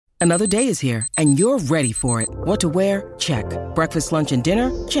Another day is here, and you're ready for it. What to wear? Check. Breakfast, lunch, and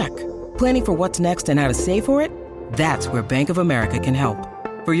dinner? Check. Planning for what's next and how to save for it? That's where Bank of America can help.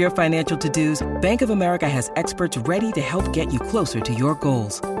 For your financial to-dos, Bank of America has experts ready to help get you closer to your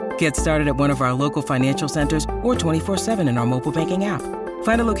goals. Get started at one of our local financial centers or 24/7 in our mobile banking app.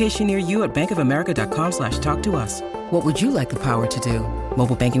 Find a location near you at bankofamerica.com/talktous. What would you like the power to do?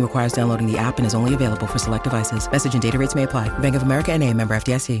 Mobile banking requires downloading the app and is only available for select devices. Message and data rates may apply. Bank of America N.A., member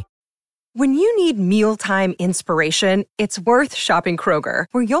FDIC. When you need mealtime inspiration, it's worth shopping Kroger,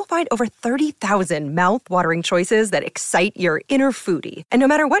 where you'll find over 30,000 mouth-watering choices that excite your inner foodie. And no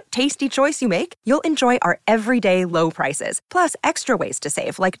matter what tasty choice you make, you'll enjoy our everyday low prices, plus extra ways to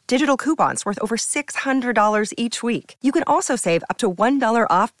save, like digital coupons worth over $600 each week. You can also save up to $1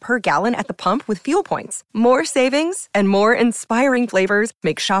 off per gallon at the pump with fuel points. More savings and more inspiring flavors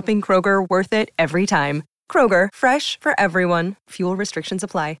make shopping Kroger worth it every time. Kroger, fresh for everyone. Fuel restrictions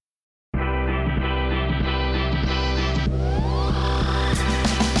apply.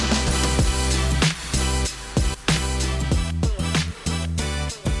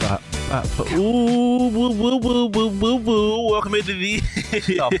 Welcome into the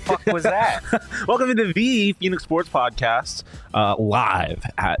the fuck was that? Welcome into the Phoenix Sports Podcast, live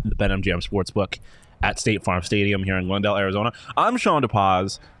at the BetMGM Sportsbook at State Farm Stadium here in Glendale, Arizona. I'm Sean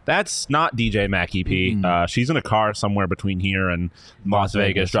DePaz. That's not DJ Mackie P. She's in a car somewhere between here and Las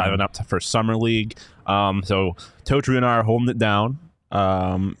Vegas, driving up for Summer League. So Totri and I are holding it down.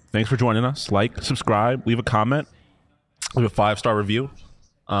 Thanks for joining us. Like, subscribe, leave a comment, leave a 5-star review.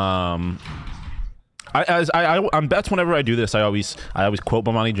 I'm bets whenever I do this. I always quote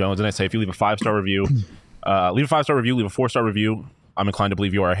Bomani Jones, and I say, if you leave a 5-star review, leave a 4-star review, I'm inclined to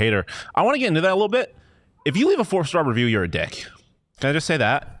believe you are a hater. I want to get into that a little bit. If you leave a 4-star review, you're a dick. Can I just say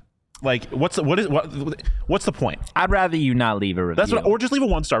that? Like, what's the point? I'd rather you not leave a review. Or just leave a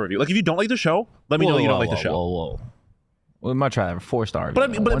 1-star review. Like, if you don't like the show, let me know you don't like the show. Whoa. We might try a 4-star.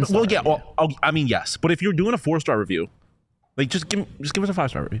 But yes. But if you're doing a 4-star review, like, just give us a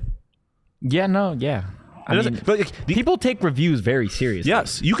 5-star review. Yeah, no, yeah. People take reviews very seriously.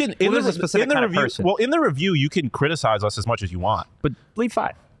 Yes, you can. In the review, well, in the review, you can criticize us as much as you want, but leave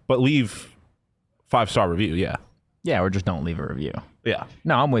 5. But leave 5-star review. Yeah, or just don't leave a review. Yeah.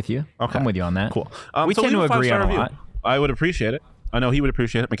 No, I'm with you. Okay, I'm with you on that. Cool. We tend to agree on a lot. I would appreciate it. I know he would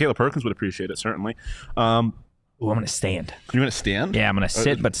appreciate it. Michaela Perkins would appreciate it, certainly. I'm gonna stand. You're gonna stand? Yeah, I'm gonna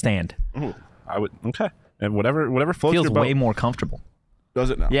sit but stand. Ooh, I would. Okay. And whatever floats feels your boat. Way more comfortable. Does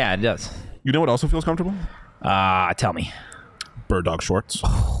it now? Yeah, it does. You know what also feels comfortable? Tell me. Bird dog shorts.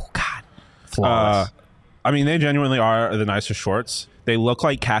 Oh God, flawless. They genuinely are the nicest shorts. They look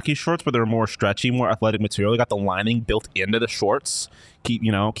like khaki shorts, but they're more stretchy, more athletic material. They got the lining built into the shorts. Keep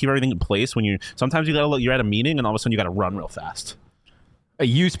everything in place when sometimes you gotta look. You're at a meeting and all of a sudden you gotta run real fast.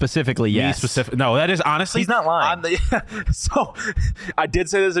 You specifically, yes. No, that is honestly. He's not lying. So, I did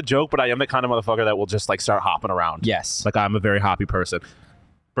say this as a joke, but I am the kind of motherfucker that will just like start hopping around. Yes. Like, I'm a very hoppy person.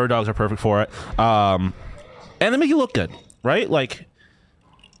 Bird dogs are perfect for it. And they make you look good, right? Like,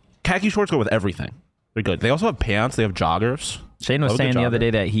 khaki shorts go with everything. They're good. They also have pants. They have joggers. Shane was saying the other day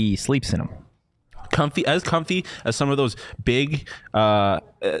that he sleeps in them. Comfy as some of those big,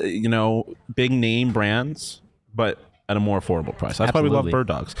 big name brands, but at a more affordable price. That's why we love Bird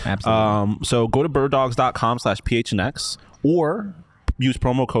Dogs. Absolutely. So go to birddogs.com/PHNX or use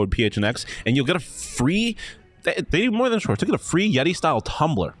promo code PHNX and you'll get a free, they do more than shorts. You'll get a free Yeti style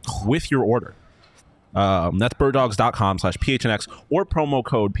tumbler with your order. That's birddogs.com/PHNX or promo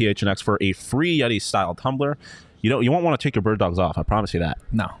code PHNX for a free Yeti style tumbler. You won't want to take your Bird Dogs off. I promise you that.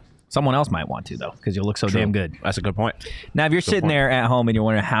 No. Someone else might want to, though, because you'll look so damn good. That's a good point. Now, if you're sitting there at home and you're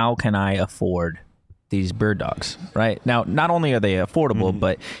wondering, how can I afford these Bird Dogs, right? Now, not only are they affordable,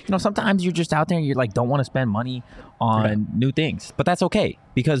 but sometimes you're just out there and you're like, don't want to spend money on new things, but that's okay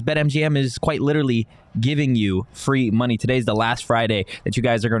because BetMGM is quite literally giving you free money. Today's the last Friday that you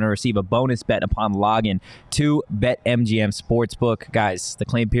guys are going to receive a bonus bet upon login to BetMGM Sportsbook. Guys, the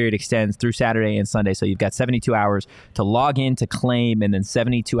claim period extends through Saturday and Sunday, so you've got 72 hours to log in to claim and then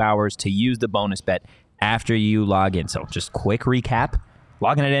 72 hours to use the bonus bet after you log in. So just quick recap.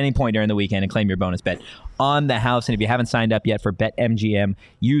 Log in at any point during the weekend and claim your bonus bet on the house. And if you haven't signed up yet for BetMGM,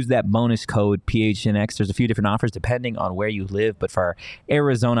 use that bonus code PHNX. There's a few different offers depending on where you live. But for our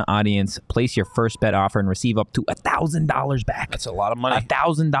Arizona audience, place your first bet offer and receive up to $1,000 back. That's a lot of money.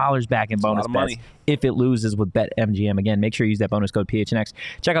 $1,000 back in bonus bets if it loses with BetMGM. Again, make sure you use that bonus code PHNX.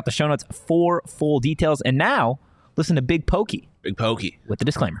 Check out the show notes for full details. And now, listen to Big Pokey. Big Pokey. With the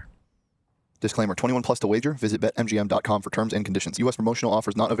disclaimer. Disclaimer, 21 plus to wager. Visit BetMGM.com for terms and conditions. U.S. promotional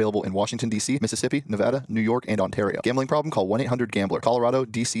offers not available in Washington, D.C., Mississippi, Nevada, New York, and Ontario. Gambling problem? Call 1-800-GAMBLER. Colorado,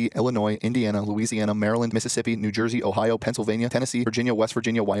 D.C., Illinois, Indiana, Louisiana, Maryland, Mississippi, New Jersey, Ohio, Pennsylvania, Tennessee, Virginia, West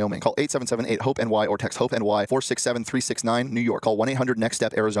Virginia, Wyoming. Call 877-8-HOPE-NY or text HOPE-NY 467-369. New York. Call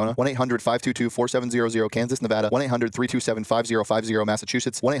 1-800-NEXT-STEP, Arizona. 1-800-522-4700, Kansas, Nevada. 1-800-327-5050,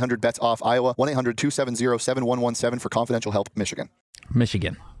 Massachusetts. 1-800-BETS-OFF, Iowa. 1-800-270-7117 for confidential help, Michigan.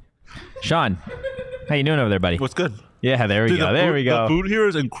 Sean, how you doing over there, buddy? What's good? Yeah, there we go. There we go. The food here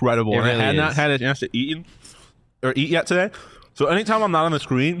is incredible. It really I had not is. had a chance to eat yet today. So anytime I'm not on the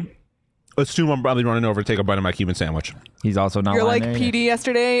screen, assume I'm probably running over to take a bite of my Cuban sandwich. He's also not You're lying like there PD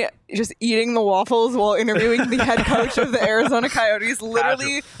yesterday, just eating the waffles while interviewing the head coach of the Arizona Coyotes,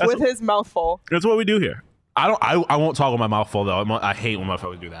 literally with his mouth full. That's what we do here. I won't talk with my mouth full, though. I hate when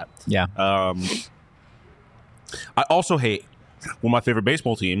motherfuckers do that. Yeah. I also hate when my favorite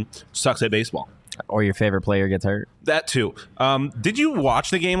baseball team sucks at baseball. Or your favorite player gets hurt. That too. Did you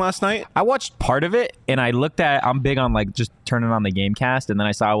watch the game last night? I watched part of it, and I looked at. I'm big on like just turning on the Gamecast, and then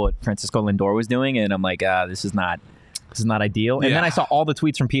I saw what Francisco Lindor was doing, and I'm like, this is not ideal. And then I saw all the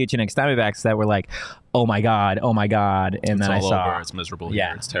tweets from PHNX Diamondbacks that were like, oh my god, and It's then I all saw over. It's miserable. Yeah.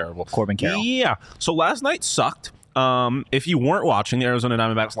 Here. It's terrible. Corbin Carroll. Yeah. So last night sucked. If you weren't watching, the Arizona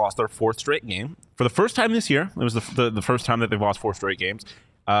Diamondbacks lost their 4th straight game for the first time this year. It was the first time that they've lost 4 straight games.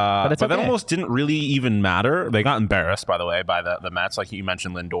 But that almost didn't really even matter. They got embarrassed, by the way, by the Mets. Like you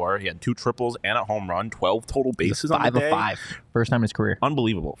mentioned, Lindor. He had 2 triples and a home run, 12 total bases on the day. 5 of 5. First time in his career.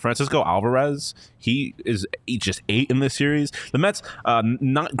 Unbelievable. Francisco Alvarez, he is just 8 in this series. The Mets,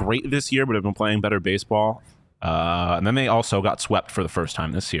 not great this year, but have been playing better baseball. And then they also got swept for the first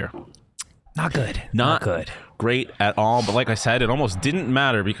time this year. Not good. Not good. Great at all. But like I said, it almost didn't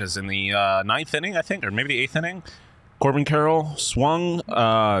matter because in the 9th inning, I think, or maybe the 8th inning, Corbin Carroll swung,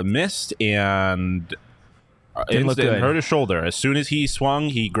 missed, and hurt his shoulder. As soon as he swung,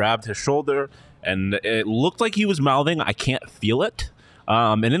 he grabbed his shoulder, and it looked like he was mouthing, "I can't feel it."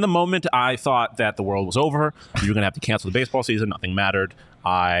 And in the moment, I thought that the world was over. You were going to have to cancel the baseball season. Nothing mattered.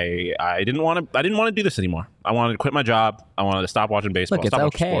 I didn't want to do this anymore. I wanted to quit my job. I wanted to stop watching baseball. Look, it's stop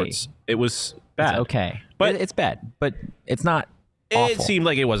okay. watching sports. It was bad. It's okay. But it's bad. But it's not awful. It seemed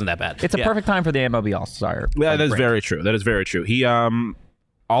like it wasn't that bad. It's a perfect time for the MLB All-Star. Yeah, that is very true. That is very true. He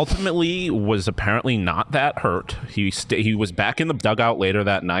ultimately was apparently not that hurt. He was back in the dugout later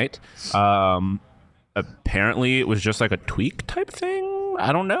that night. Apparently, it was just like a tweak type thing.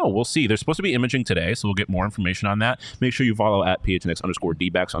 I don't know. We'll see. There's supposed to be imaging today, so we'll get more information on that. Make sure you follow at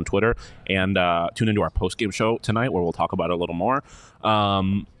PHNX_DBacks on Twitter and tune into our post-game show tonight where we'll talk about it a little more.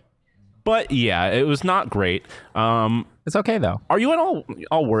 But yeah, it was not great. It's okay though. Are you at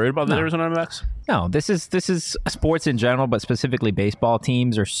all worried about the Arizona Diamondbacks? No, this is sports in general, but specifically baseball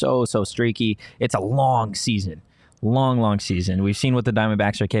teams are so streaky. It's a long season. Long season. We've seen what the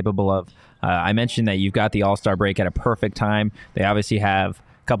Diamondbacks are capable of. I mentioned that you've got the All-Star break at a perfect time. They obviously have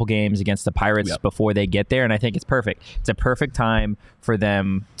a couple games against the Pirates before they get there, and I think it's perfect. It's a perfect time for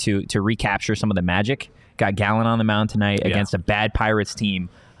them to recapture some of the magic. Got Gallen on the mound tonight against a bad Pirates team.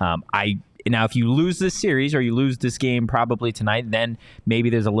 Now, if you lose this series or you lose this game probably tonight, then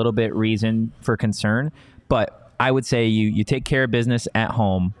maybe there's a little bit reason for concern. But I would say you take care of business at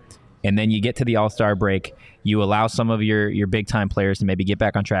home, and then you get to the All-Star break. You allow some of your big-time players to maybe get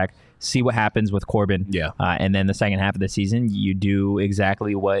back on track, see what happens with Corbin. And then the second half of the season, you do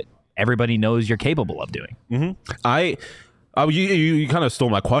exactly what everybody knows you're capable of doing. Mm-hmm. You kind of stole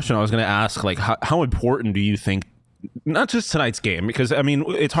my question. I was going to ask, like, how important do you think, not just tonight's game, because, I mean,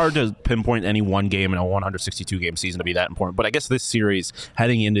 it's hard to pinpoint any one game in a 162-game season to be that important, but I guess this series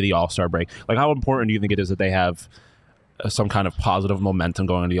heading into the All-Star break, like, how important do you think it is that they have some kind of positive momentum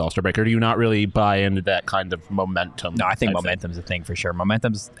going into the All-Star break, or do you not really buy into that kind of momentum? No, I think momentum's a thing for sure.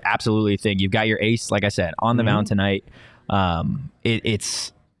 Momentum's absolutely a thing. You've got your ace, like I said, on the mound tonight.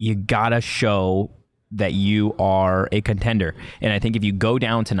 It's you gotta show that you are a contender, and I think if you go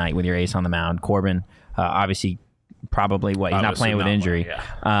down tonight with your ace on the mound, Corbin, obviously, probably he's not playing with injury.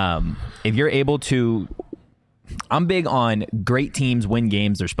 If you're able to, I'm big on great teams win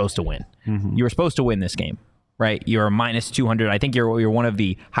games they're supposed to win. You were supposed to win this game. Right, you're a minus 200. I think you're one of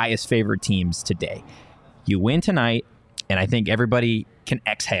the highest favored teams today. You win tonight, and I think everybody can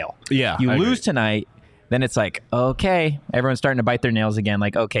exhale. Yeah, you lose tonight, then it's like, okay, everyone's starting to bite their nails again.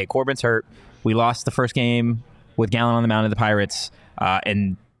 Like, okay, Corbin's hurt. We lost the first game with Gallen on the mound of the Pirates,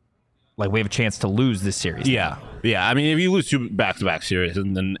 and like we have a chance to lose this series. Yeah. I mean, if you lose 2 back-to-back series,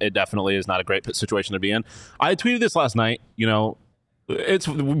 then it definitely is not a great situation to be in. I tweeted this last night. You know,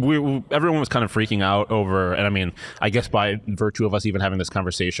 everyone was kind of freaking out over, and I mean, I guess by virtue of us even having this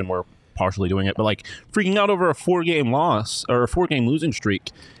conversation, we're partially doing it, but like freaking out over a 4-game loss or a 4-game losing streak.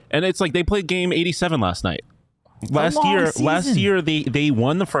 And it's like they played game 87 last night. Last year they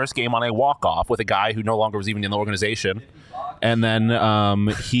won the first game on a walk-off with a guy who no longer was even in the organization. And then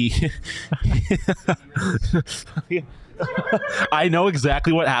he I know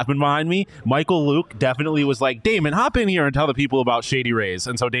exactly what happened behind me. Michael Luke definitely was like, Damon, hop in here and tell the people about Shady Rays.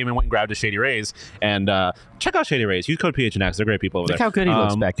 And so Damon went and grabbed a Shady Rays. And check out Shady Rays. Use code PHNX. They're great people over there. Look how good he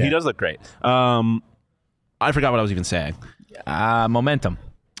looks back there. He does look great. I forgot what I was even saying. Momentum.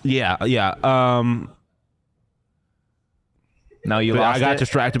 Yeah. No, you lost I got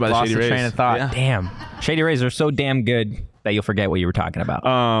distracted by the Shady Rays. Train of thought. Yeah. Damn. Shady Rays are so damn good that you'll forget what you were talking about.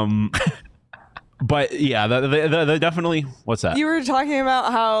 But yeah, the definitely. What's that? You were talking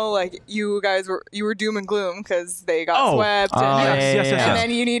about how like you were doom and gloom because they got swept. Yes. And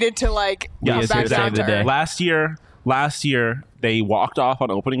then you needed to like Yes, back down to exactly. earth. Last year, they walked off on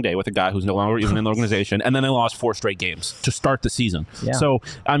opening day with a guy who's no longer even in the organization, and then they lost 4 straight games to start the season. Yeah. So,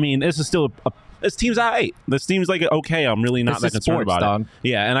 I mean, this is still this team's all-right. This team's like, okay, I'm really not that concerned about it.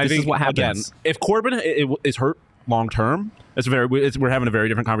 Yeah, and I think, what happens. Again, if Corbin is hurt long-term, we're having a very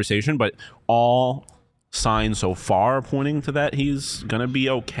different conversation, but all signs so far are pointing to that he's going to be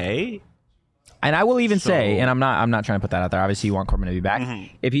okay. And I will even say, and I'm not trying to put that out there. Obviously, you want Corbin to be back.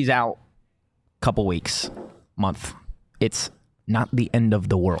 Mm-hmm. If he's out a couple weeks, month, it's not the end of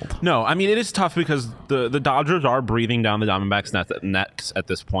the world. No, I mean, it is tough because the Dodgers are breathing down the Diamondbacks' necks at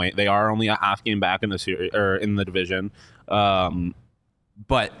this point. They are only a half game back in the series or in the division.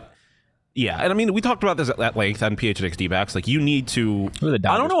 But yeah, and I mean, we talked about this at length on PHNX D-backs. Like, you need to. I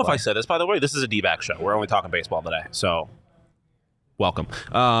don't know if I said this, by the way. This is a D-back show. We're only talking baseball today, so welcome.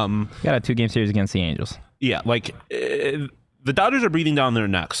 Got a 2-game series against the Angels. Yeah, like the Dodgers are breathing down their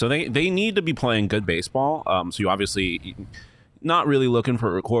necks, so they need to be playing good baseball. So you obviously not really looking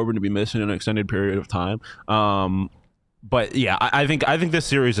for Corbin to be missing an extended period of time. But yeah, I think this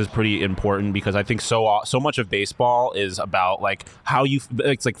series is pretty important because I think so much of baseball is about like how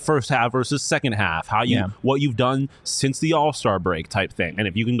it's like first half versus second half, what you've done since the All-Star break type thing. And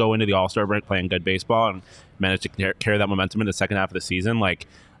if you can go into the All-Star break playing good baseball and manage to carry that momentum in the second half of the season, like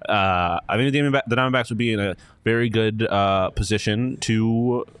I think the Diamondbacks would be in a very good position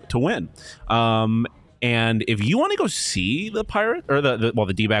to win. And if you want to go see the Pirates or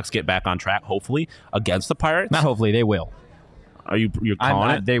the D-backs get back on track, hopefully against the Pirates. Not hopefully, they will. You're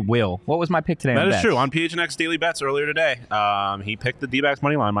calling it? They will. What was my pick today? That is true. On PHNX Daily Bets earlier today, he picked the D-backs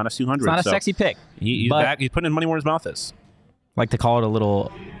money line minus 200. It's not a sexy pick. He's back. He's putting his money where his mouth is. Like to call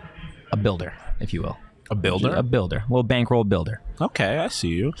it a builder, if you will. A builder? A builder. A little bankroll builder. Okay, I see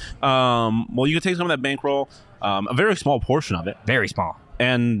you. Well, you can take some of that bankroll, a very small portion of it. Very small.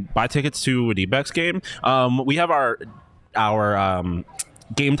 And buy tickets to a D-backs game. We have our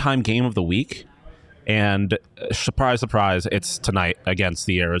game time game of the week. And surprise, surprise, it's tonight against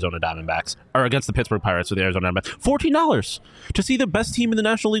the Arizona Diamondbacks. Or against the Pittsburgh Pirates with the Arizona Diamondbacks. $14 to see the best team in the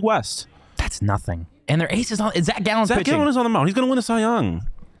National League West. That's nothing. And their ace is Zach Gallen pitching. Zach Gallen is on the mound. He's going to win a Cy Young.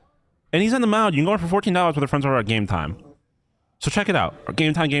 And he's on the mound. You can go in for $14 with their friends over at Game Time. So check it out. Our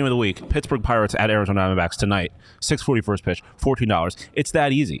Game Time game of the week. Pittsburgh Pirates at Arizona Diamondbacks tonight. 6:40 first pitch. $14. It's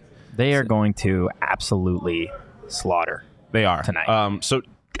that easy. They are going to absolutely slaughter. They are. Tonight. So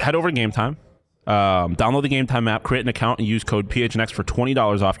head over to Game Time. Download the Game Time app, create an account, and use code PHNX for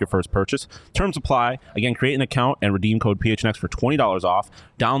 $20 off your first purchase. Terms apply. Again, create an account and redeem code PHNX for $20 off.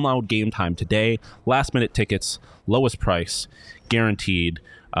 Download Game Time today. Last minute tickets, lowest price, guaranteed.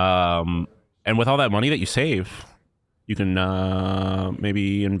 And with all that money that you save, you can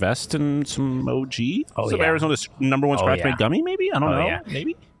maybe invest in some OG. Arizona's #1 scratch made gummy, maybe? I don't know. Yeah.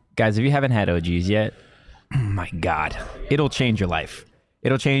 Maybe. Guys, if you haven't had OGs yet, my God, it'll change your life.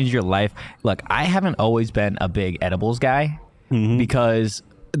 It'll change your life. Look, I haven't always been a big edibles guy because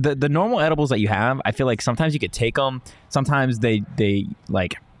the normal edibles that you have, I feel like sometimes you could take them. Sometimes they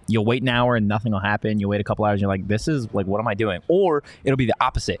like you'll wait an hour and nothing will happen. You wait a couple hours and you're like, this is like, what am I doing? Or it'll be the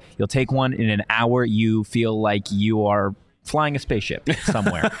opposite. You'll take one in an hour. You feel like you are flying a spaceship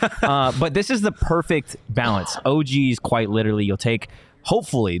somewhere. But this is the perfect balance. OGs, quite literally, you'll take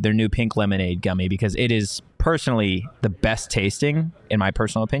hopefully their new pink lemonade gummy because it is personally the best tasting in my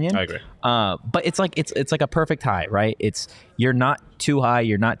personal opinion. I agree. But it's like a perfect high, right? You're not too high,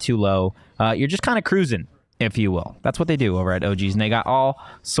 you're not too low. You're just kind of cruising, if you will. That's what they do over at OGs. And they got all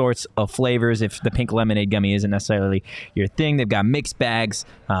sorts of flavors. If the pink lemonade gummy isn't necessarily your thing, they've got mixed bags.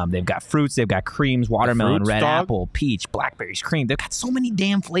 They've got fruits. They've got creams, watermelon, red apple, peach, blackberries, cream. They've got so many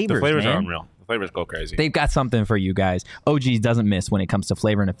damn flavors. The flavors man. are unreal. Flavors go crazy. They've got something for you guys. OG's doesn't miss when it comes to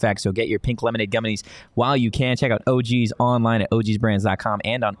flavor and effects, so get your pink lemonade gummies while you can. Check out OG's online at ogsbrands.com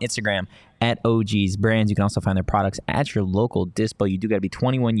and on Instagram at OG's Brands. You can also find their products at your local dispo. You do got to be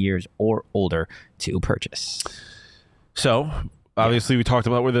 21 years or older to purchase. So, obviously, we talked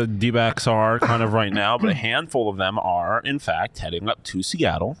about where the D-backs are kind of right now, but a handful of them are, in fact, heading up to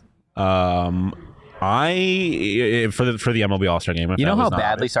Seattle. For the MLB All-Star game. You know how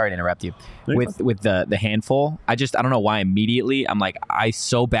badly, sorry to interrupt you, with the handful, I don't know why immediately, I'm like, I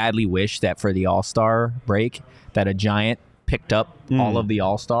so badly wish that for the All-Star break that a Giant picked up all of the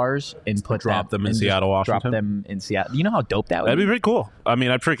All-Stars and dropped them in Seattle, Washington. Dropped them in Seattle. You know how dope that would be? That'd be pretty cool. I mean,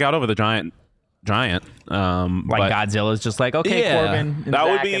 I'd freak out over the Giant. Like Godzilla's just like, okay, yeah, Corbin and that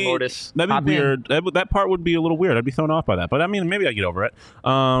Zach would be and Lourdes, that'd be weird. That part would be a little weird. I'd be thrown off by that, but I mean, maybe I get over it.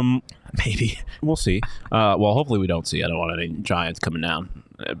 Maybe we'll see. Well, hopefully we don't see. I don't want any Giants coming down.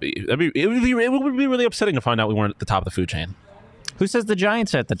 It would be really upsetting to find out we weren't at the top of the food chain. Who says the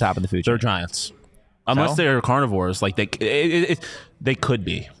Giants are at the top of the food chain? They're Giants, unless they're carnivores. Like they could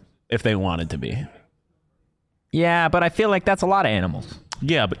be if they wanted to be. Yeah, but I feel like that's a lot of animals.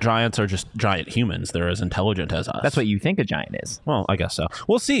 Yeah, but giants are just giant humans. They're as intelligent as us. That's what you think a giant is. Well, I guess so.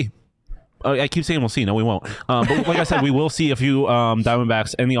 We'll see. I keep saying we'll see. No, we won't. But like I said, we will see a few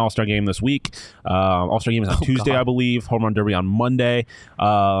Diamondbacks in the All-Star game this week. All-Star game is on Tuesday, I believe. Home Run Derby on Monday.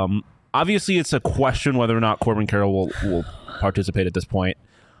 Obviously, it's a question whether or not Corbin Carroll will participate at this point.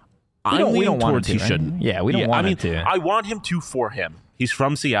 We don't want him to, he shouldn't. Right? Yeah, we don't want him to. I want him to for him. He's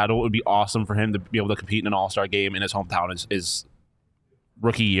from Seattle. It would be awesome for him to be able to compete in an All-Star game in his hometown is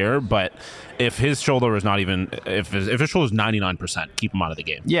rookie year, but if his shoulder is not even if his shoulder is 99%, keep him out of the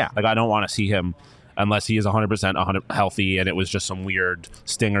game. Yeah, like I don't want to see him unless he is 100% healthy and it was just some weird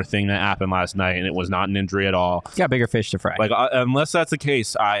stinger thing that happened last night and it was not an injury at all. Got bigger fish to fry. Like unless that's the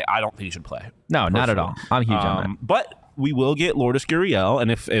case, I don't think he should play. No, not at all. I'm huge on that. But we will get Lourdes Gurriell, and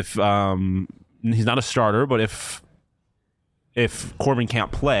if he's not a starter, but if Corbin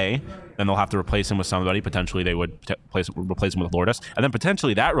can't play, then they'll have to replace him with somebody. Potentially, they would replace him with Lourdes, and then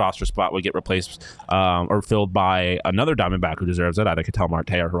potentially that roster spot would get replaced or filled by another Diamondback who deserves it, either Ketel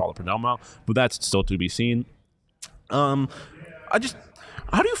Marte or Geraldo Perdomo. But that's still to be seen. How do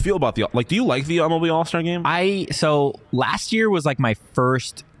you feel about do you like the MLB All-Star game? So last year was like my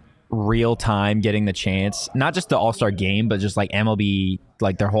first real time getting the chance, not just the All-Star game, but just like MLB,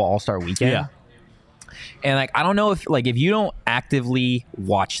 like their whole All-Star weekend. Yeah. And like, I don't know if you don't actively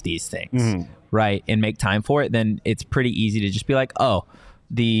watch these things, right, and make time for it, then it's pretty easy to just be like, oh,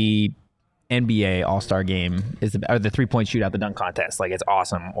 the NBA All-Star game is or the 3-point shootout, the dunk contest, like it's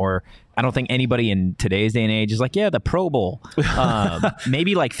awesome. Or I don't think anybody in today's day and age is like, yeah, the Pro Bowl.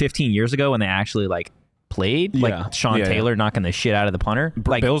 Maybe like 15 years ago when they actually like played, like Sean Taylor knocking the shit out of the punter.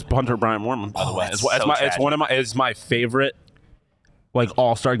 Like Bills punter Brian Moorman, by the way. It's my favorite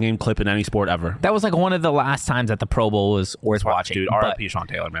All-Star game clip in any sport ever. That was like one of the last times that the Pro Bowl was worth watching. Dude, R.I.P. Sean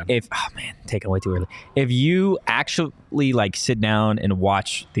Taylor, man. Taken away too early. If you actually sit down and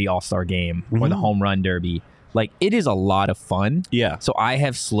watch the All-Star game or the Home Run Derby, it is a lot of fun. Yeah. So I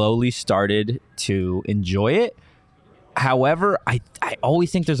have slowly started to enjoy it. However, I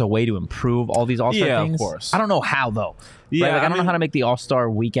always think there's a way to improve all these All-Star things. Yeah, of course. I don't know how though. Yeah, right? I don't know how to make the All-Star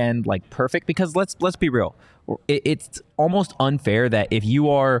weekend perfect, because let's be real. It's almost unfair that if you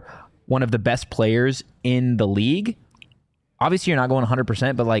are one of the best players in the league, obviously you're not going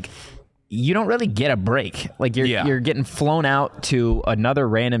 100%, but you don't really get a break. You're getting flown out to another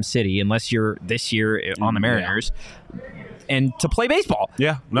random city, unless you're this year on the Mariners. And to play baseball.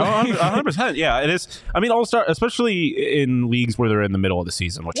 Yeah. No, 100%. Yeah, it is. I mean, All-Star, especially in leagues where they're in the middle of the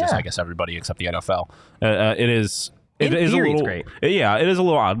season, which is, I guess, everybody except the NFL. It is. It is theory, a little, it's great. Yeah, it is a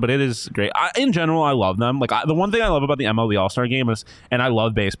little odd, but it is great. In general, I love them. The one thing I love about the MLB All-Star game is, and I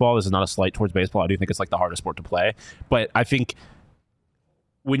love baseball. This is not a slight towards baseball. I do think it's the hardest sport to play. But I think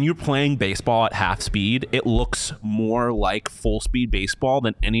when you're playing baseball at half speed, it looks more like full speed baseball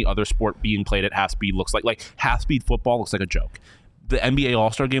than any other sport being played at half speed looks like. Half speed football looks like a joke. The NBA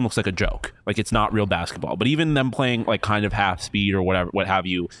All-Star game looks like a joke. It's not real basketball. But even them playing kind of half speed or whatever, what have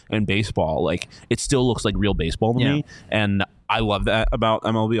you, in baseball, it still looks like real baseball to me. And I love that about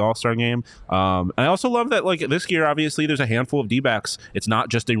MLB All-Star game. And I also love that this year, obviously, there's a handful of D-backs. It's not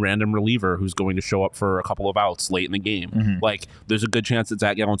just a random reliever who's going to show up for a couple of outs late in the game. There's a good chance that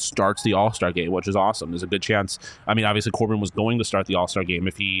Zach Gallen starts the All-Star game, which is awesome. There's a good chance. I mean, obviously, Corbin was going to start the All-Star game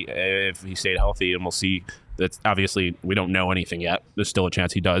if he stayed healthy, and we'll see. That's obviously, we don't know anything yet. There's still a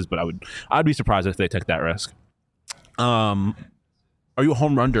chance he does, but I'd be surprised if they took that risk. Are you a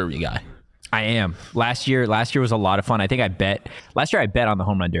home run derby guy? I am. Last year was a lot of fun. I think last year I bet on the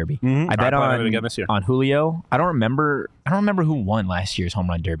home run derby. I bet on it again this year. On Julio. I don't remember who won last year's home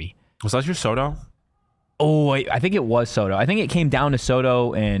run derby. Was last year Soto? Oh, wait, I think it was Soto. I think it came down to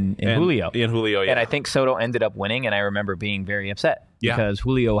Soto and Julio. And Julio, yeah. And I think Soto ended up winning, and I remember being very upset because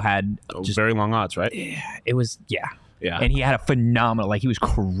Julio had just very long odds, right? It was, Yeah. And he had a phenomenal, like he was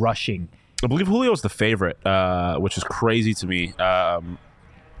crushing. I believe Julio was the favorite, which is crazy to me.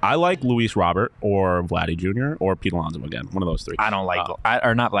 I like Luis Robert or Vladdy Jr. or Pete Alonso again. One of those three. I don't like,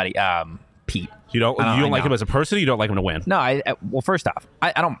 or not Vladdy, Pete. You don't like him as a person? You don't like him to win? No, well, first off,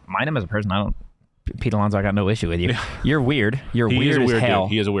 I don't mind him as a person. Pete Alonso, I got no issue with you. You're weird. You're weird as hell.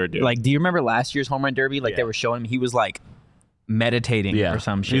 He is a weird dude. Like, do you remember last year's home run derby? Like, they were showing him, he was like meditating or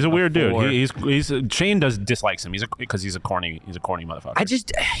some shit. He's a weird dude. He's Shane dislikes him. Because he's a corny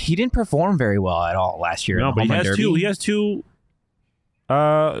motherfucker. He didn't perform very well at all last year. No, but he has two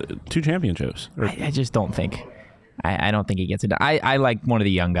championships. I just don't think. I don't think he gets it. I like one of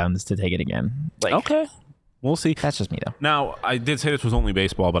the young guns to take it again. Like, okay. We'll see. That's just me, though. Now, I did say this was only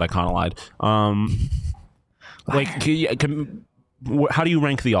baseball, but I kind of lied. How do you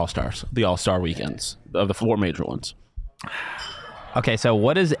rank the All-Stars, the All-Star weekends of the 4 major ones? Okay, so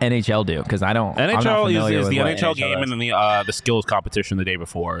what does NHL do? Because I don't. NHL is the NHL game, and then the skills competition the day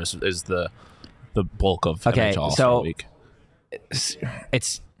before is the bulk of NHL All-Star week.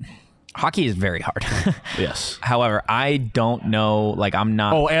 It's hockey is very hard. Yes. However, I don't know. Like, I'm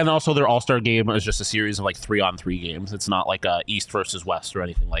not. Oh, and also their All-Star game is just a series of like 3-on-3 games. It's not like East versus West or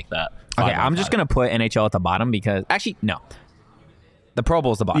anything like that. Okay, I'm just gonna put NHL at the bottom because actually no. The Pro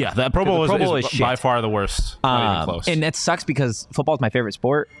Bowl is the bottom. Yeah, the Pro Bowl is by far the worst. Not even close. And it sucks because football is my favorite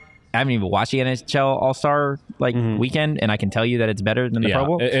sport. I haven't even watched the NHL All-Star weekend, and I can tell you that it's better than the Pro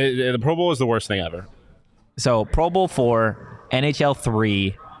Bowl. The Pro Bowl is the worst thing ever. So Pro Bowl 4, NHL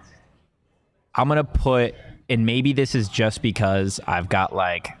 3. I'm going to put, and maybe this is just because I've got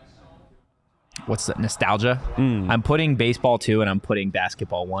like, what's the nostalgia? I'm putting baseball 2 and I'm putting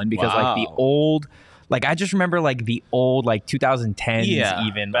basketball 1 because like the old, like I just remember like the old like 2010s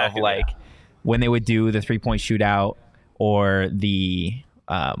even of like when they would do the 3-point shootout or the,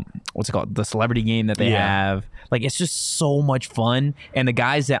 what's it called? The celebrity game that they have. Like it's just so much fun. And the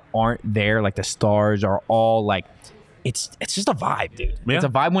guys that aren't there, like the stars are all like, it's just a vibe, dude. Yeah. It's a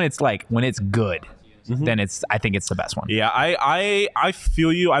vibe when it's good. Then I think it's the best one. Yeah, I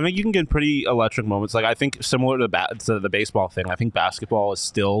feel you. I think you can get pretty electric moments. Like I think similar to the baseball thing, I think basketball is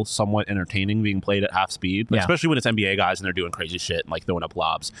still somewhat entertaining being played at half speed, especially when it's NBA guys and they're doing crazy shit and like throwing up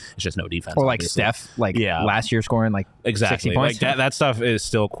lobs. It's just no defense. Or like obviously. Steph, last year scoring like 60 points. Like that stuff is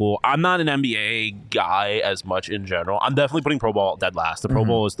still cool. I'm not an NBA guy as much in general. I'm definitely putting Pro Bowl dead last. The Pro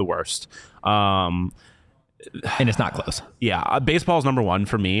Bowl is the worst. And it's not close. Yeah, baseball is number 1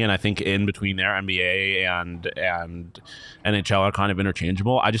 for me, and I think in between there, NBA and NHL are kind of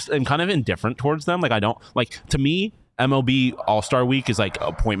interchangeable. I just am kind of indifferent towards them. Like I don't like, to me, MLB All-Star Week is like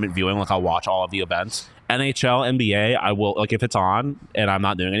appointment viewing. Like I'll watch all of the events. NHL, NBA, I will, like if it's on and I'm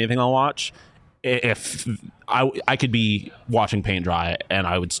not doing anything, I'll watch. If I could be watching paint dry, and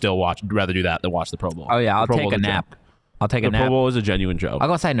I would still rather do that than watch the Pro Bowl. Oh yeah, I'll take a nap. I'll take a nap. The Pro Bowl is a genuine joke. I'll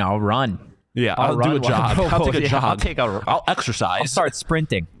go outside and I'll run. Yeah, I'll do a jog. I'll exercise. I'll start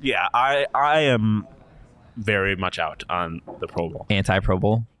sprinting. Yeah, I am very much out on the Pro Bowl. Anti-Pro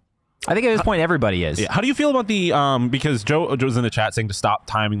Bowl. I think at this point everybody is. Yeah. How do you feel about the because Joe was in the chat saying to stop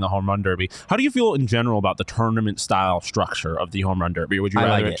timing the home run derby. How do you feel in general about the tournament style structure of the home run derby? Would you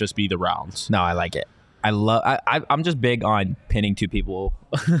rather it just be the rounds? No, I like it. I'm just big on pinning 2 people.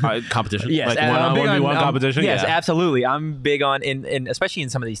 Competition? Yes. Like 1v1 competition? Yes, absolutely. I'm big on, in especially in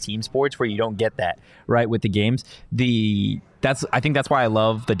some of these team sports where you don't get that, right, with the games. I think that's why I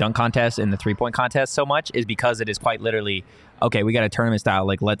love the dunk contest and the 3-point contest so much, is because it is quite literally, okay, we got a tournament style,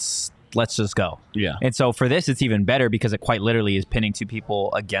 like let's just go. Yeah. And so for this, it's even better because it quite literally is pinning 2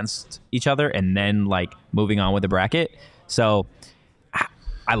 people against each other and then like moving on with the bracket. So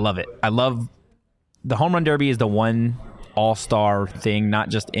I love it. I love the home run derby is the one all-star thing, not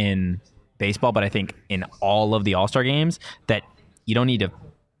just in baseball, but I think in all of the all-star games that you don't need to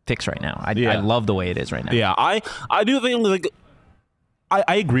fix right now. I love the way it is right now. Yeah, I do think like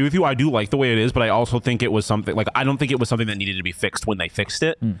I agree with you. I do like the way it is, but I also think it was something like I don't think it was something that needed to be fixed when they fixed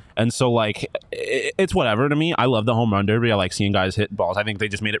it. And so like it's whatever to me. I love the home run derby. I like seeing guys hit balls. I think they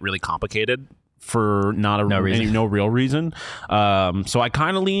just made it really complicated for no real reason. So I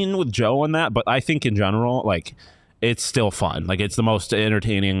kind of lean with Joe on that, but I think in general, like it's still fun. Like it's the most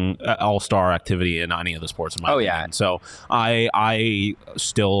entertaining all-star activity in any of the sports in my opinion. Yeah. So I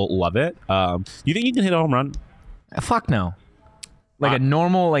still love it. You think you can hit a home run? Fuck no. Like a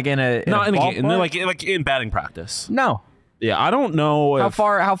normal, like in a game, like in batting practice. No. Yeah, I don't know How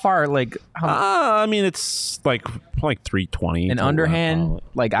far? Like, I mean, it's like 320. an underhand?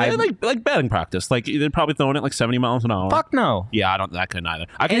 Like like batting practice. Like they're probably throwing it like 70 miles an hour. Fuck no. Yeah, I couldn't either.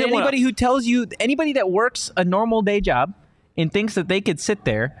 I can And anybody who tells you, anybody that works a normal day job and thinks that they could sit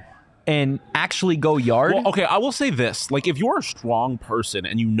there and actually go yard. Well, okay, I will say this: like, if you're a strong person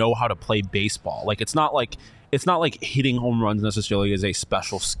and you know how to play baseball, like it's not like hitting home runs necessarily is a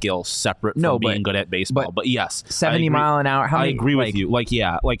special skill separate from being good at baseball. But yes, 70 mile an hour. I agree with you.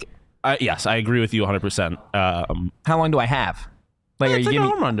 Yes, I agree with you 100%. How long do I have? Like, are you giving a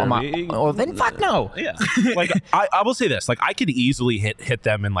home run derby? Oh, then fuck no. Yeah. Like I will say this: like I could easily hit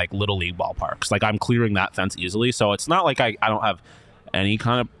them in like little league ballparks. Like I'm clearing that fence easily, so it's not like I don't have any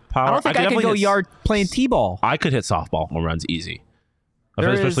kind of power. I don't think I could go yard playing t-ball. I could hit softball home runs easy.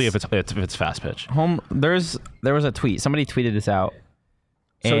 Especially if it's fast pitch. There was a tweet. Somebody tweeted this out.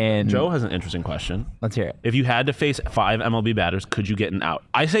 So and Joe has an interesting question. Let's hear it. If you had to face 5 MLB batters, could you get an out?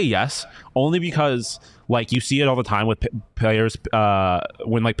 I say yes, only because like you see it all the time with players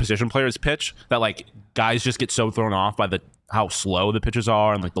when like position players pitch that like guys just get so thrown off by how slow the pitches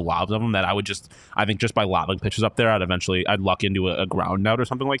are and like the lobs of them that I think just by lobbing pitches up there, I'd luck into a ground out or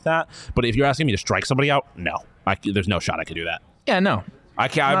something like that. But if you're asking me to strike somebody out, no, there's no shot I could do that. Yeah, no. I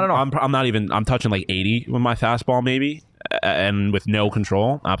can't. Not at all. I'm touching like 80 with my fastball maybe, and with no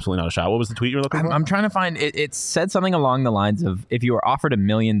control, absolutely not a shot. What was the tweet you're looking for? I'm trying to find it. It said something along the lines of, if you were offered $1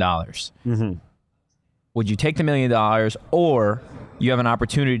 million, would you take the $1 million, or you have an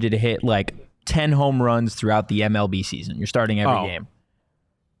opportunity to hit like 10 home runs throughout the MLB season? You're starting every game,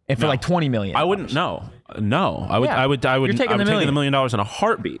 and for like $20 million. I wouldn't. No. I would. Yeah. I would. You're taking the $1 million in a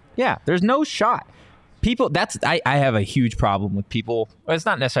heartbeat. Yeah, there's no shot. People, I have a huge problem with people. Well, it's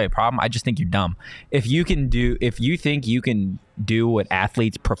not necessarily a problem. I just think you're dumb. If you think you can do what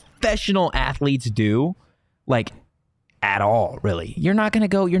professional athletes do, like at all, really, you're not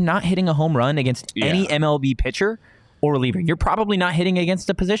hitting a home run against any MLB pitcher or reliever. You're probably not hitting against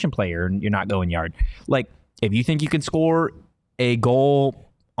a position player, and you're not going yard. Like, if you think you can score a goal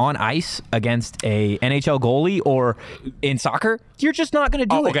on ice against a NHL goalie or in soccer, you're just not going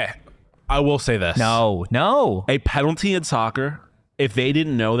to do it. Okay. I will say this. No. A penalty in soccer, if they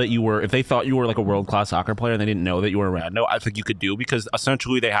thought you were like a world-class soccer player and they didn't know that you were a rando, I think you could do, because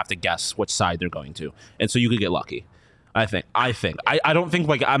essentially they have to guess which side they're going to. And so you could get lucky. I think. I don't think,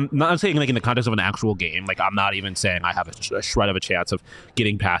 like, I'm not saying like in the context of an actual game, like I'm not even saying I have a shred of a chance of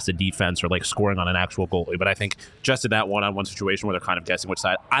getting past the defense or like scoring on an actual goalie. But I think just in that one-on-one situation where they're kind of guessing which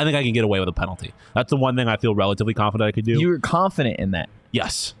side, I think I can get away with a penalty. That's the one thing I feel relatively confident I could do. You're confident in that?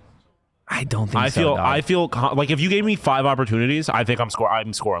 Yes. I don't think I feel like if you gave me 5 opportunities, I think I'm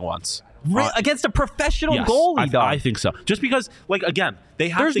scoring once. Against a professional yes, goalie, I think so. Just because, like, again, they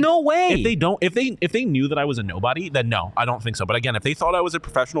have. There's no way. If they knew that I was a nobody, then no, I don't think so. But again, if they thought I was a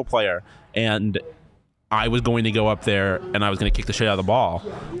professional player and I was going to go up there and I was going to kick the shit out of the ball,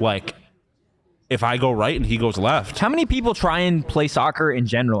 like, if I go right and he goes left. How many people try and play soccer in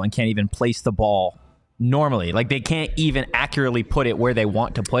general and can't even place the ball normally? Like, they can't even accurately put it where they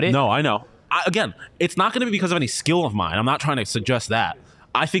want to put it? No, I know. Again, it's not going to be because of any skill of mine. I'm not trying to suggest that.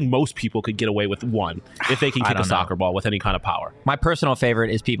 I think most people could get away with one if they can kick a soccer ball with any kind of power. My personal favorite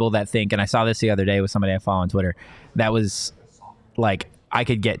is people that think, and I saw this the other day with somebody I follow on Twitter, that was like, I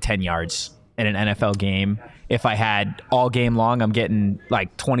could get 10 yards in an NFL game if I had all game long. I'm getting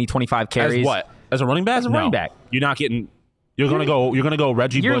like 20, 25 carries. As what? As a running back? As a running back. You're not getting. You're gonna go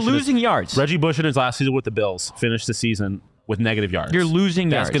Reggie Bush. You're losing yards. Reggie Bush in his last season with the Bills finished the season with negative yards. You're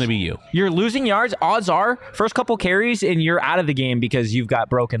losing yards. That's going to be you. You're losing yards. Odds are, first couple carries, and you're out of the game because you've got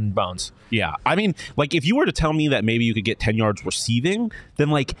broken bones. Yeah. I mean, like, if you were to tell me that maybe you could get 10 yards receiving, then,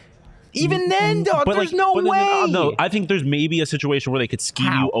 like... Even then, dog, there's no way. No, I think there's maybe a situation where they could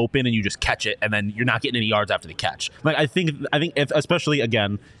scheme you open and you just catch it, and then you're not getting any yards after the catch. Like, I think if, especially,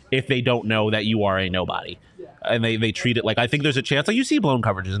 again, if they don't know that you are a nobody. And they treat it like, I think there's a chance. Like, you see blown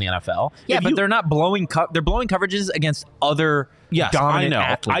coverages in the NFL. Yeah, but they're not blowing. They're blowing coverages against other dominant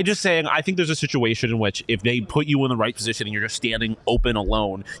athletes. I'm just saying, I think there's a situation in which if they put you in the right position and you're just standing open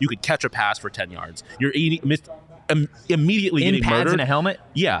alone, you could catch a pass for 10 yards. You're immediately in getting pads murdered. and a helmet.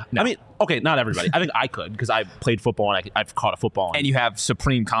 Yeah, no. I mean, okay, not everybody. I think I could, because I played football and I've caught a football. And you have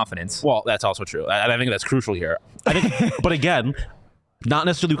supreme confidence. Well, that's also true. I think that's crucial here. I think, but again, not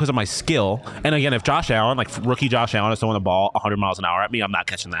necessarily because of my skill. And again, if Josh Allen, like rookie Josh Allen, is throwing the ball 100 miles an hour at me, I'm not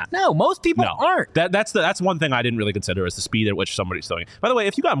catching that. No, most people aren't. That's one thing I didn't really consider, is the speed at which somebody's throwing. By the way,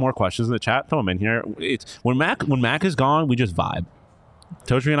 if you got more questions in the chat, throw them in here. When Mac is gone, we just vibe.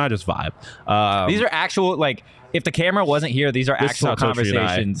 Totri and I just vibe. These are actual, like, if the camera wasn't here, these are This is actual how Totri and I-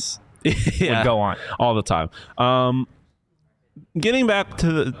 conversations Yeah. would go on. all the time. Getting back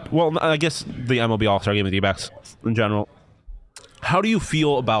to I guess the MLB All-Star Game, the D-backs in general. How do you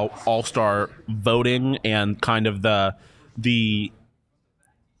feel about All-Star voting and kind of the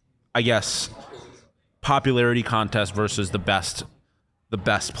I guess popularity contest versus the best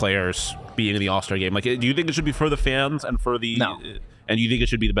players being in the All-Star Game? Like, do you think it should be for the fans and for the No. And you think it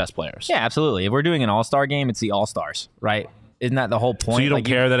should be the best players? Yeah, absolutely. If we're doing an All-Star game, it's the All-Stars, right? Isn't that the whole point? So you don't Like,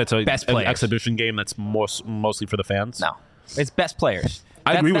 care that it's a best an players. exhibition game that's mostly for the fans? No, it's best players.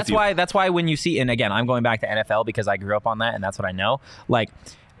 I agree with you. That's why when you see, and again, I'm going back to NFL because I grew up on that, and that's what I know. Like,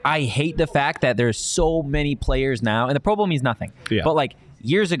 I hate the fact that there's so many players now, and the Pro Bowl means nothing. Yeah. But like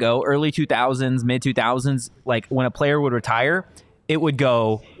years ago, early 2000s, mid 2000s, like when a player would retire, it would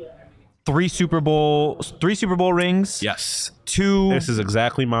go three Super Bowl rings. Yes. Two. This is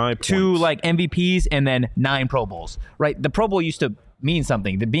exactly my point. Two like MVPs and then 9 Pro Bowls, right? The Pro Bowl used to mean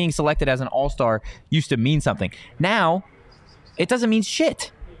something. The being selected as an All-Star used to mean something. Now, it doesn't mean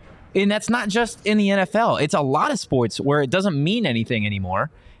shit. And that's not just in the NFL. It's a lot of sports where it doesn't mean anything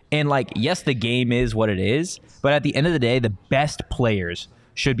anymore. And like, yes, the game is what it is, but at the end of the day, the best players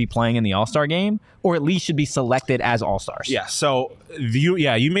should be playing in the All-Star game, or at least should be selected as All-Stars. Yeah, so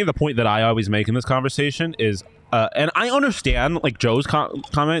you made the point that I always make in this conversation is and I understand like Joe's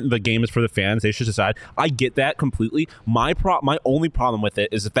comment, the game is for the fans, they should decide. I get that completely. My only problem with it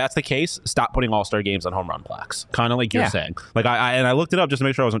is if that's the case, stop putting All-Star games on home run plaques. Kind of like you're saying. Like I looked it up just to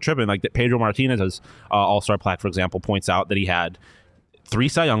make sure I wasn't tripping. Like that Pedro Martinez's All-Star plaque, for example, points out that he had 3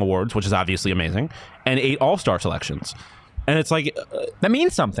 Cy Young awards, which is obviously amazing, and 8 All-Star selections. And it's like that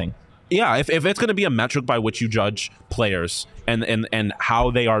means something. Yeah, if it's going to be a metric by which you judge players and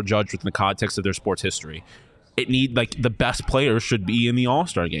how they are judged within the context of their sports history, the best players should be in the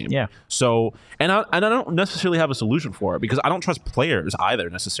All-Star game. Yeah. So, and I don't necessarily have a solution for it because I don't trust players either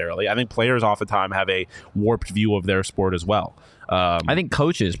necessarily. I think players oftentimes have a warped view of their sport as well. I think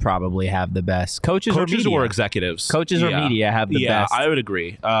coaches probably have the best. Coaches or executives. Coaches or media have the best. Yeah, I would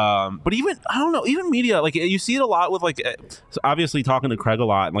agree. But even, I don't know, even media, like you see it a lot with like, obviously talking to Craig a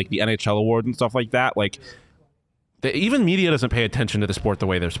lot and like the NHL awards and stuff like that. Like, even media doesn't pay attention to the sport the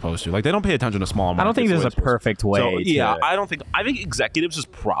way they're supposed to. Like, they don't pay attention to small markets. I don't think there's a perfect way. So, I think executives is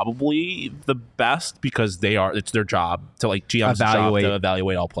probably the best because it's their job to like GM's job to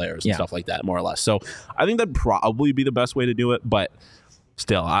evaluate all players and stuff like that, more or less. So I think that'd probably be the best way to do it. But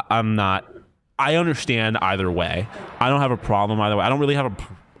still, I understand either way. I don't have a problem either way. I don't really have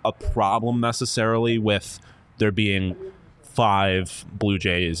a problem necessarily with there being 5 Blue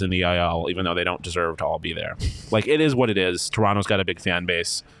Jays in the IL, even though they don't deserve to all be there. Like, it is what it is. Toronto's got a big fan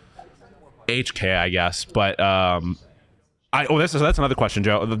base. HK, I guess. But that's another question.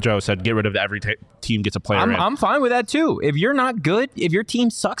 Joe said, get rid of every team gets a player in. I'm fine with that too. If you're not good, if your team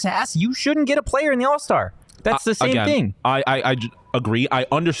sucks ass, you shouldn't get a player in the All-Star. That's the same thing. I agree. I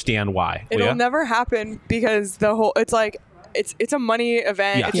understand why. It'll never happen because it's a money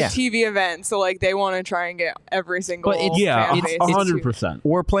event. Yes. It's a TV event, so like they want to try and get every single. But it's 100%.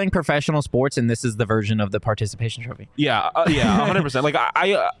 We're playing professional sports, and this is the version of the participation trophy. Yeah, 100%. Like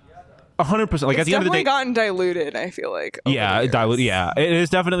I 100%. Like it's at the end of the day, gotten diluted. I feel like. Yeah, diluted. Yeah, it is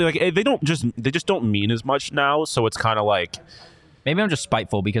definitely like they just don't mean as much now. So it's kind of like maybe I'm just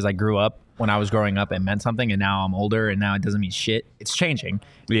spiteful because I grew up when I was growing up it meant something, and now I'm older, and now it doesn't mean shit. It's changing.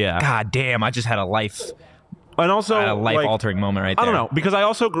 Yeah. God damn! I just had a life. And also a life-altering moment right there. I don't know, because I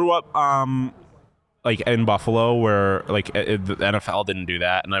also grew up like in Buffalo where like the NFL didn't do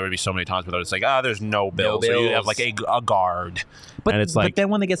that, and there would be so many times where it's like, there's no bills. So you have like a guard. But and it's like, but then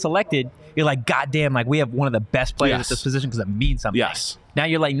when they get selected, you're like, God damn, like we have one of the best players at this position because it means something. Yes. Now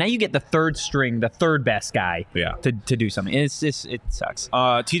you're like, now you get the third string, the third best guy to do something. It sucks.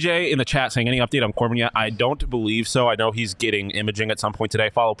 TJ in the chat saying, any update on Corbin yet? I don't believe so. I know he's getting imaging at some point today.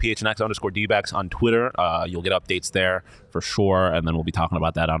 Follow PHNX_DBacks on Twitter. You'll get updates there for sure. And then we'll be talking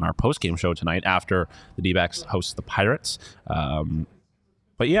about that on our post-game show tonight after the D-backs host the Pirates.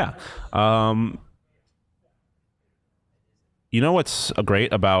 But yeah. You know what's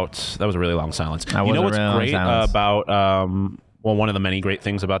great about... That was a really long silence. You know what's great about... one of the many great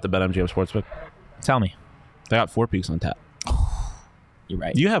things about the BetMGM Sportsbook? Tell me. They got 4 Peaks on tap. You're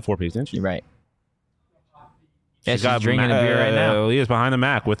right. You have 4 Peaks, didn't you? You're right. Yeah, she's drinking a beer right now. Leah's behind the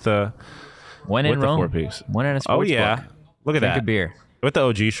Mac with the... When in Rome. 4 Peaks. When in a sportsbook. Oh, yeah. Look at Drink that. a beer. With the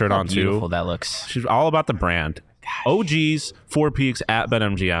OG shirt on, too. How beautiful that looks. She's all about the brand. Gosh. OG's 4 Peaks at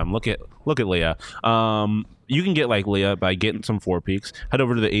BetMGM. Look at Leah. You can get like Leah by getting some 4 Peaks. Head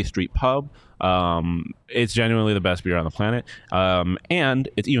over to the 8th Street Pub It's genuinely the best beer on the planet. And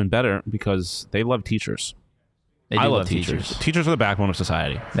it's even better because they love teachers. I love teachers. Teachers are the backbone of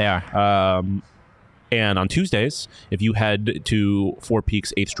society. They are. And on Tuesdays, if you head to Four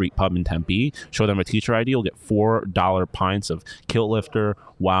Peaks 8th Street Pub in Tempe, show them a teacher ID, you'll get $4 pints of Kilt Lifter,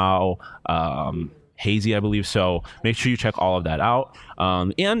 Wow, Hazy, I believe. So make sure you check all of that out.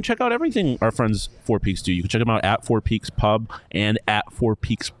 And check out everything our friends Four Peaks do. You can check them out at Four Peaks Pub and at Four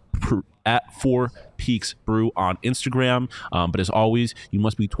Peaks Brew on Instagram. But as always, you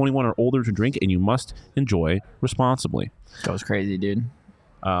must be 21 or older to drink, and you must enjoy responsibly. Goes crazy, dude.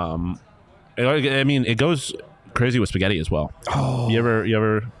 I mean, it goes crazy with spaghetti as well. Oh, you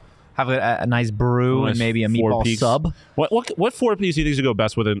ever have a nice brew and maybe a meatball sub? What 4 Peaks do you think should go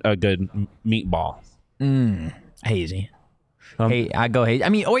best with a good meatball? Hazy. Hey, I go hazy. I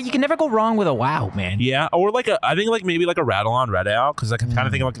mean, or you can never go wrong with a Wow, man. Yeah, or I think maybe a Rattle on Red Ale, because I'm kind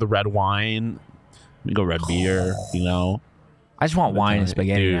of thinking like the red wine. We go red beer, you know. I just want wine and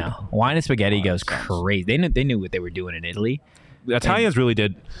spaghetti now. Wine and spaghetti goes crazy. They knew what they were doing in Italy. The Italians really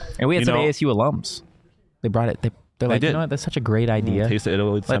did. And we had some ASU alums. They brought it. They're like, you know what? That's such a great idea. Taste of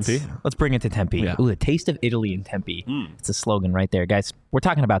Italy, Tempe. Let's bring it to Tempe. Yeah. Ooh, the taste of Italy in Tempe. It's a slogan right there, guys. We're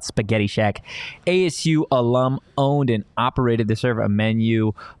talking about Spaghetti Shack. ASU alum owned and operated. They serve a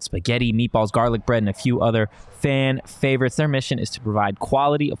menu, spaghetti, meatballs, garlic bread, and a few other fan favorites. Their mission is to provide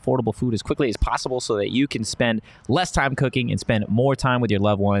quality, affordable food as quickly as possible so that you can spend less time cooking and spend more time with your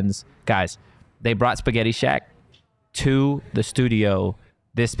loved ones. Guys, they brought Spaghetti Shack to the studio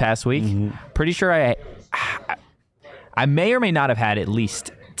this past week. Pretty sure I may or may not have had at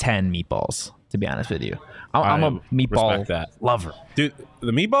least 10 meatballs, to be honest with you. I'm a meatball lover. Dude,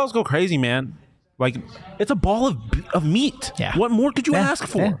 the meatballs go crazy, man. Like, it's a ball of meat. Yeah. What more could you ask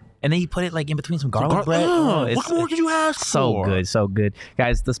for? Yeah. And then you put it in between some garlic bread. What more could you ask for? So good.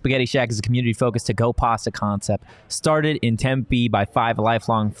 Guys, the Spaghetti Shack is a community-focused to-go pasta concept. Started in Tempe by 5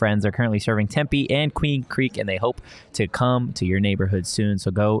 lifelong friends. They're currently serving Tempe and Queen Creek, and they hope to come to your neighborhood soon. So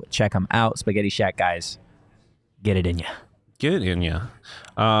go check them out. Spaghetti Shack, guys. Get it in ya. Get it in ya.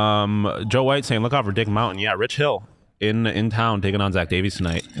 Joe White saying, look out for Dick Mountain. Yeah, Rich Hill in town taking on Zach Davies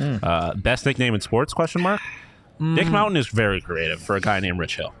tonight. Best nickname in sports, question mark? Dick Mountain is very creative for a guy named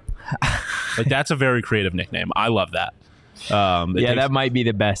Rich Hill. Like, that's a very creative nickname. I love that. That might be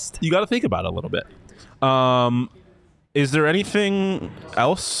the best. You got to think about it a little bit. Is there anything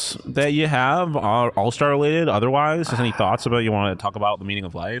else that you have All-Star related otherwise? Just any thoughts about you want to talk about the meaning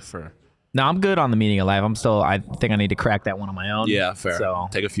of life? Or No, I'm good on the meaning of life. I think I need to crack that one on my own. Yeah, fair. So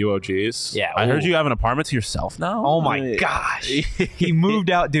take a few OGs. Yeah. I heard you have an apartment to yourself now. Oh my gosh. He moved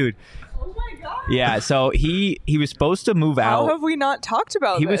out, dude. Oh my god. Yeah, so he was supposed to move out. How have we not talked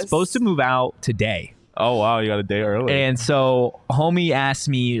about He this? was supposed to move out today. Oh wow, you got a day early. And so homie asked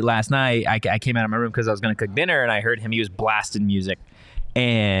me last night, I came out of my room because I was going to cook dinner, and I heard him. He was blasting music.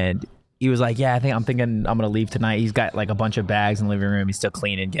 And he was like, yeah, I'm thinking I'm going to leave tonight. He's got like a bunch of bags in the living room. He's still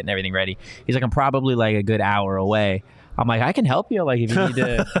cleaning, getting everything ready. He's like, I'm probably like a good hour away. I'm like, I can help you. Like, if you need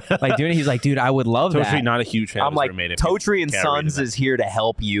to, like, do it. He's like, dude, I would love that. Totri, not a huge fan. I'm like, Totri and Sons is here to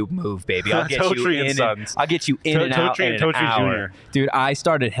help you move, baby. I'll get you in. I'll get you in and out in an hour. Jr. Dude, I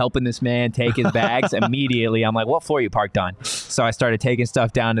started helping this man take his bags immediately. I'm like, what floor are you parked on? So I started taking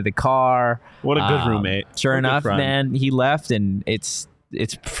stuff down to the car. What a good roommate. Sure enough, man, he left, and it's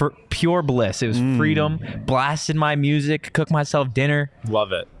pure bliss. It was freedom, blasting my music, cook myself dinner.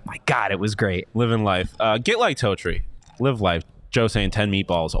 Love it. My God, it was great. Living life. Get like Totri. Live life. Joe saying 10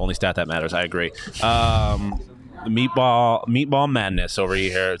 meatballs, only stat that matters. I agree. Meatball madness over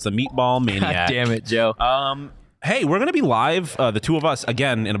here. It's the meatball maniac. God damn it, Joe. Hey, we're going to be live, the two of us,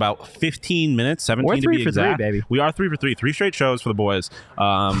 again, in about 15 minutes, 17 We're to three be for exact. three, baby. We are 3 for 3. 3 straight shows for the boys.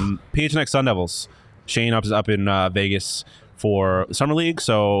 PHNX Sun Devils. Shane is up in Vegas for Summer League,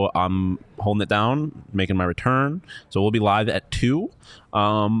 so I'm holding it down, making my return. So we'll be live at 2.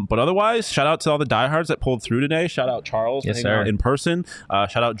 But otherwise, shout out to all the diehards that pulled through today. Shout out Charles in person.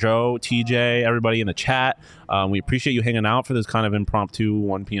 Shout out Joe, TJ, everybody in the chat. We appreciate you hanging out for this kind of impromptu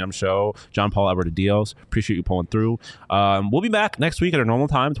 1 p.m. show. John Paul Everett Deals. Appreciate you pulling through. We'll be back next week at our normal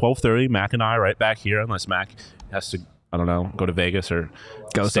time, 12:30. Mac and I right back here, unless Mac has to, I don't know, go to Vegas or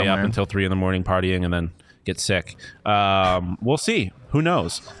go stay somewhere up until 3 in the morning partying and then get sick. We'll see. Who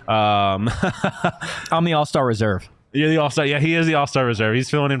knows? I'm the All-Star Reserve. You're the All-Star. Yeah, he is the All-Star Reserve. He's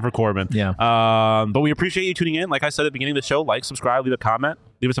filling in for Corbin. Yeah. But we appreciate you tuning in. Like I said at the beginning of the show, like, subscribe, leave a comment,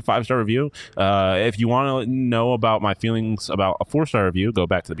 leave us a 5-star review. If you want to know about my feelings about a 4-star review, go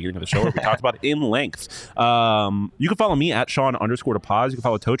back to the beginning of the show where we talked about it in length. You can follow me at Sean_DePaz. You can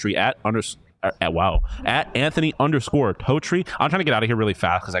follow Totri at at Anthony_Totri. I'm trying to get out of here really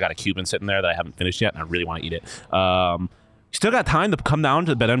fast because I got a Cuban sitting there that I haven't finished yet, and I really want to eat it. Still got time to come down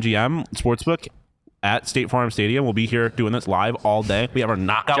to the BetMGM Sportsbook at State Farm Stadium. We'll be here doing this live all day. We have our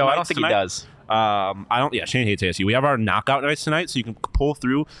knockout Joe, nights I don't think tonight. he does. Shane hates ASU. We have our knockout nights tonight, so you can pull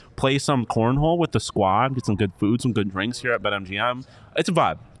through, play some cornhole with the squad, get some good food, some good drinks here at BetMGM. It's a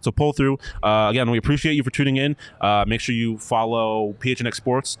vibe. So pull through. Again, we appreciate you for tuning in. Make sure you follow PHNX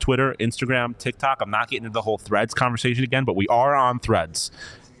Sports, Twitter, Instagram, TikTok. I'm not getting into the whole Threads conversation again, but we are on Threads.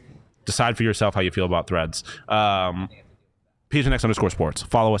 Decide for yourself how you feel about Threads. PHNX_sports.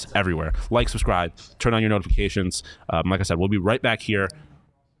 Follow us everywhere. Like, subscribe, turn on your notifications. Like I said, we'll be right back here.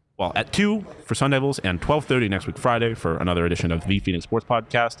 Well, at 2 for Sun Devils and 12:30 next week Friday for another edition of the Phoenix Sports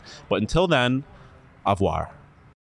Podcast. But until then, au revoir.